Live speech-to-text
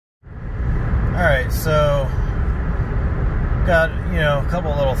Alright, so got, a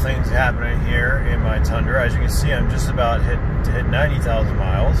couple little things happening here in my Tundra. As you can see, I'm just about to hit 90,000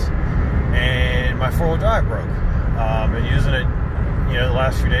 miles, and my four-wheel drive broke. Been using it, the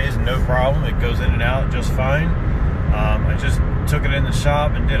last few days, no problem. It goes in and out just fine. I just took it in the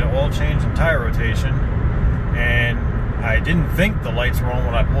shop and did an oil change and tire rotation, and I didn't think the lights were on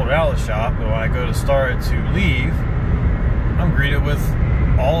when I pulled it out of the shop, but when I go to start it to leave, I'm greeted with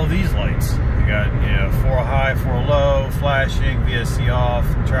all of these lights. You got, 4 high, 4 low, flashing, VSC off,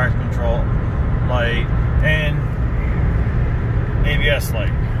 traction control light, and ABS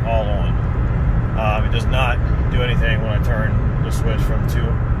light all on. It does not do anything when I turn the switch from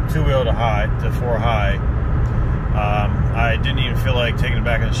two-wheel to 4 high. I didn't even feel like taking it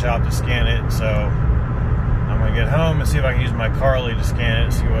back in the shop to scan it, so I'm going to get home and see if I can use my Carly to scan it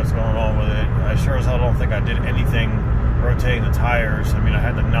and see what's going on with it. I sure as hell don't think I did anything rotating the tires. I mean, I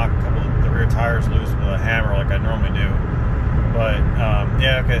had to knock a couple of the rear tires loose with a hammer like I normally do. But,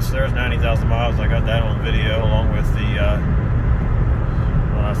 yeah, okay, so there's 90,000 miles. I got that on video along with the,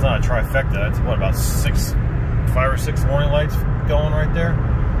 well, it's not a trifecta. It's, what, about 5 or 6 warning lights going right there?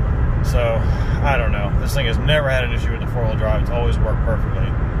 So, I don't know. This thing has never had an issue with the four-wheel drive. It's always worked perfectly.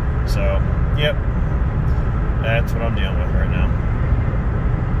 So, yep. That's what I'm dealing with right now.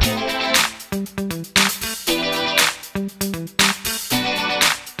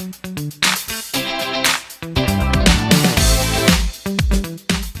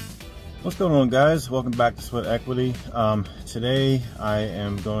 What's going on, guys? Welcome back to Sweat Equity. Today I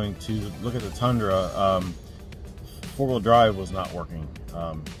am going to look at the Tundra. Four-wheel drive was not working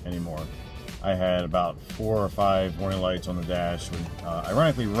anymore. I had about 4 or 5 warning lights on the dash.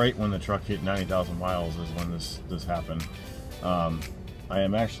 Ironically, right when the truck hit 90,000 miles is when this happened. I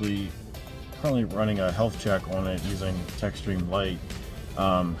am actually currently running a health check on it using TechStream Lite.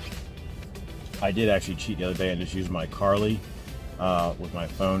 I did actually cheat the other day and just use my Carly with my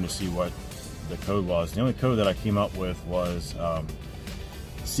phone to see what the code was. The only code that I came up with was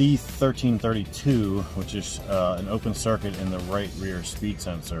C1322, which is an open circuit in the right rear speed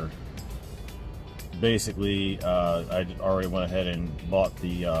sensor. Basically, I already went ahead and bought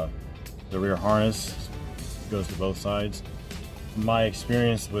the rear harness. It goes to both sides. My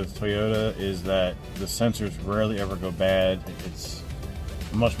experience with Toyota is that the sensors rarely ever go bad. It's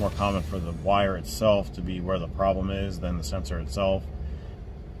much more common for the wire itself to be where the problem is than the sensor itself.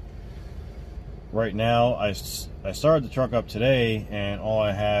 Right now, I started the truck up today, and all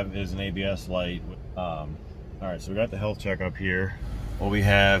I have is an ABS light. Alright, so we got the health check up here. What we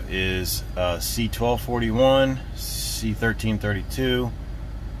have is C1241, C1322,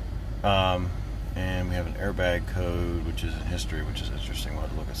 and we have an airbag code, which is in history, which is interesting. We'll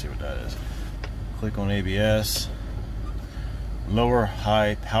have to look and see what that is. Click on ABS. Lower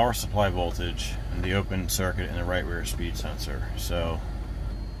high power supply voltage in the open circuit in the right rear speed sensor. So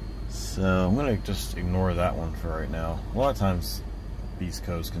I'm going to just ignore that one for right now. A lot of times these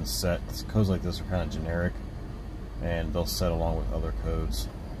codes can set. Codes like this are kind of generic, and they'll set along with other codes.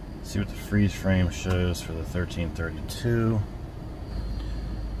 See what the freeze frame shows for the 1332.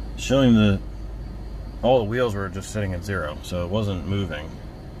 Showing all the wheels were just sitting at 0, so it wasn't moving.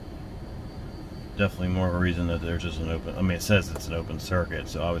 Definitely more of a reason that there's just an open, I mean, it says it's an open circuit,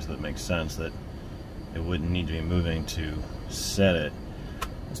 so obviously it makes sense that it wouldn't need to be moving to set it.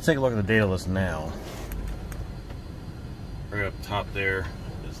 Let's take a look at the data list now. Right up top there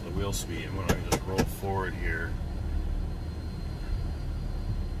is the wheel speed. I'm going to just roll forward here.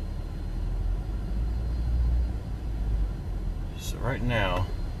 So right now,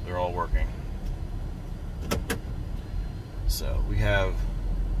 they're all working. So we have,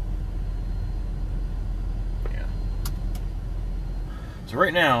 yeah. So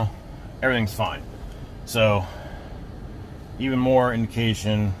right now, everything's fine. So even more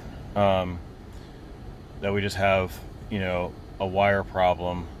indication that we just have, a wire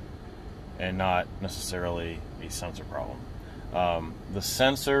problem and not necessarily a sensor problem. The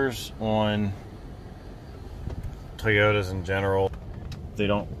sensors on Toyotas in general, they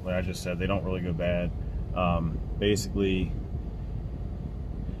don't, like I just said, they don't really go bad. Basically,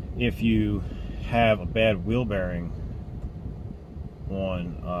 if you have a bad wheel bearing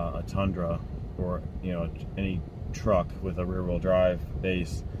on a Tundra or any truck with a rear wheel drive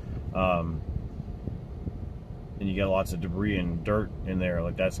base, and you get lots of debris and dirt in there,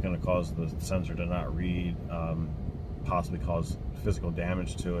 like that's going to cause the sensor to not read, possibly cause physical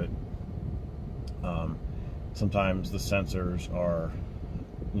damage to it. Sometimes the sensors are,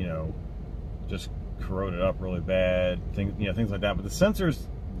 just corroded up really bad, things like that. But the sensors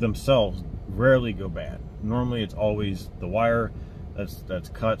themselves rarely go bad. Normally it's always the wire that's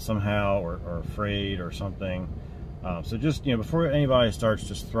cut somehow or frayed or something. So just, you know, before anybody starts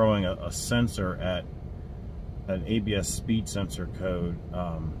just throwing a sensor at an ABS speed sensor code,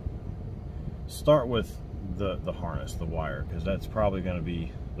 start with the harness, the wire, because that's probably going to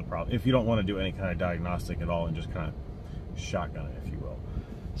be the problem if you don't want to do any kind of diagnostic at all and just kind of shotgun it, if you will.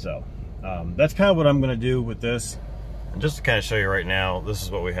 So that's kind of what I'm going to do with this. And just to kind of show you right now, this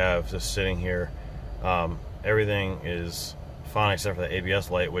is what we have just sitting here. Everything is fine except for the ABS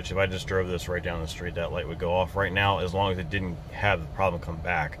light, which if I just drove this right down the street, that light would go off right now, as long as it didn't have the problem come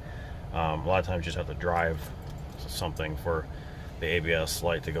back. A lot of times you just have to drive something for the ABS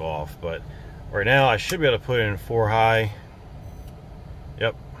light to go off, but right now I should be able to put it in 4 high.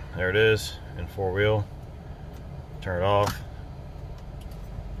 Yep, there it is, in 4 wheel. Turn it off.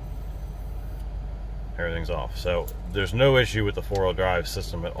 Everything's off. So there's no issue with the 4-wheel drive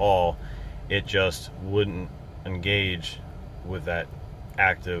system at all. It just wouldn't engage with that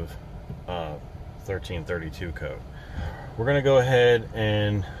active 1332 code. We're gonna go ahead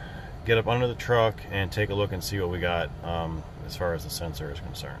and get up under the truck and take a look and see what we got as far as the sensor is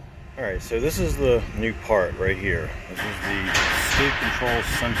concerned. All right, so this is the new part right here. This is the state control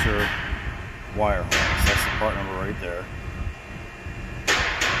sensor wire harness. That's the part number right there.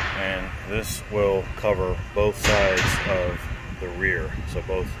 And this will cover both sides of the rear. So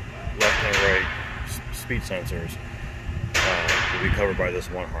both left and right speed sensors will be covered by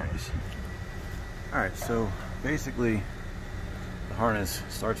this one harness. All right, so basically the harness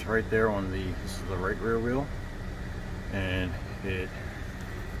starts right there on this is the right rear wheel, and it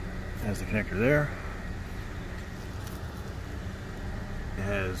has the connector there. It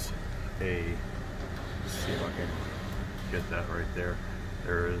has a, let's see if I can get that right there.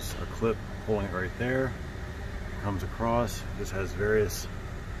 There is a clip pulling it right there. Comes across. This has various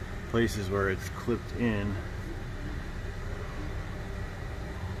places where it's clipped in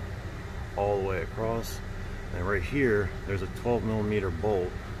all the way across. And right here, there's a 12mm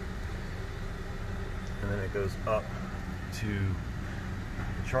bolt, and then it goes up to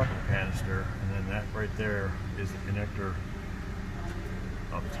the charcoal canister, and then that right there is the connector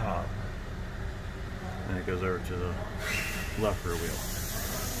up top, and it goes over to the left rear wheel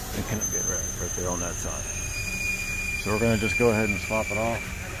and can get right there on that side. So we're going to just go ahead and swap it off.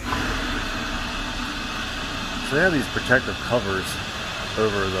 So they have these protective covers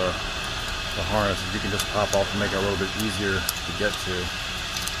over the harness that you can just pop off and make it a little bit easier to get to,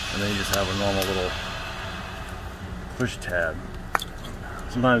 and then you just have a normal little push tab.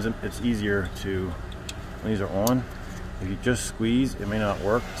 Sometimes it's easier to, when these are on, if you just squeeze, it may not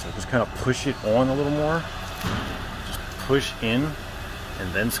work, so just kind of push it on a little more. Just push in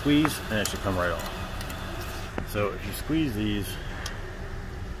and then squeeze, and it should come right off. So if you squeeze these,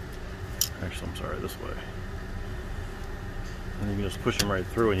 actually I'm sorry, this way, and you can just push them right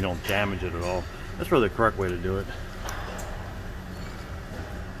through and you don't damage it at all. That's really the correct way to do it.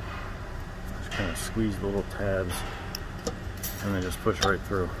 Just kind of squeeze the little tabs and then just push right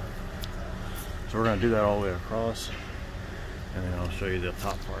through. So we're going to do that all the way across, and then I'll show you the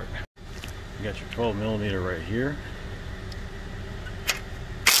top part. You got your 12mm right here.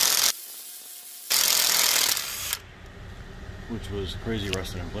 Which was crazy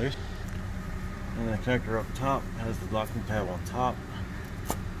rusted in place. And the connector up top has the locking tab on top.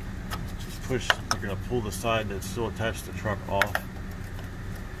 Just push, you're going to pull the side that's still attached to the truck off.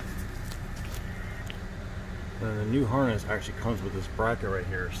 And the new harness actually comes with this bracket right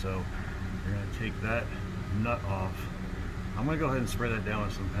here, so you're going to take that nut off. I'm going to go ahead and spray that down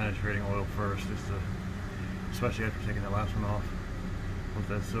with some penetrating oil first, just to, especially after taking that last one off. Let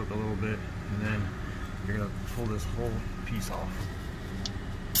that soak a little bit, and then you're going to pull this whole piece off.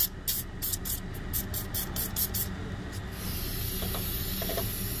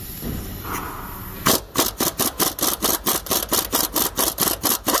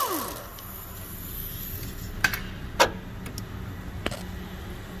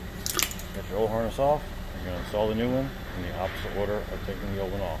 Get your old harness off. You're going to install the new one in the opposite order of taking the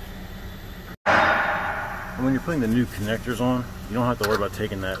old one off. And when you're putting the new connectors on, you don't have to worry about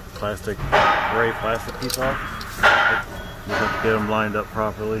taking that plastic, gray plastic piece off. You have to get them lined up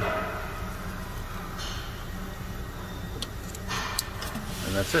properly.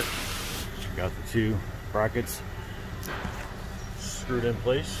 And that's it. You got the two brackets screwed in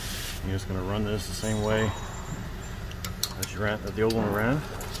place. You're just going to run this the same way as you ran, that the old one ran.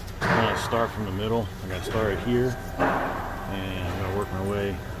 I'm going to start from the middle. I got to start right here, and I'm going to work my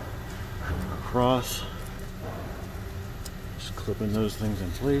way across, just clipping those things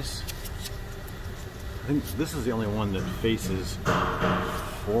in place. I think this is the only one that faces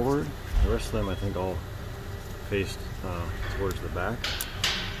forward. The rest of them I think all faced towards the back.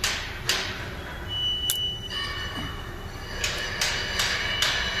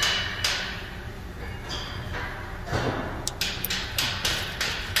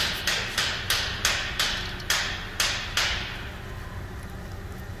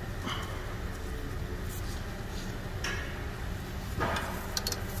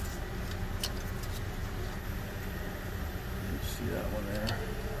 See that one there.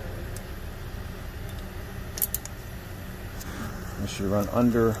 I should run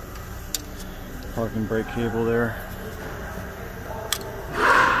under parking brake cable there.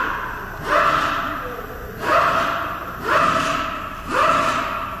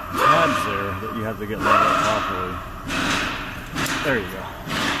 Tabs there that you have to get lined up properly. There you go.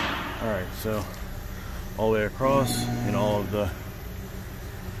 Alright, so all the way across in all of the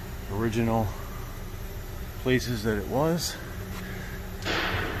original places that it was.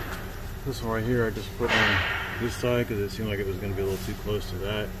 This one right here, I just put on this side because it seemed like it was going to be a little too close to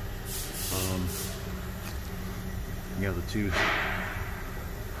that. You have the two,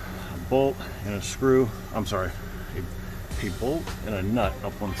 a bolt and a screw. I'm sorry, a bolt and a nut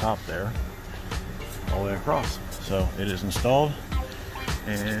up on top there, all the way across. So it is installed,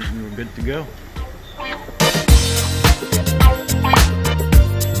 and we're good to go.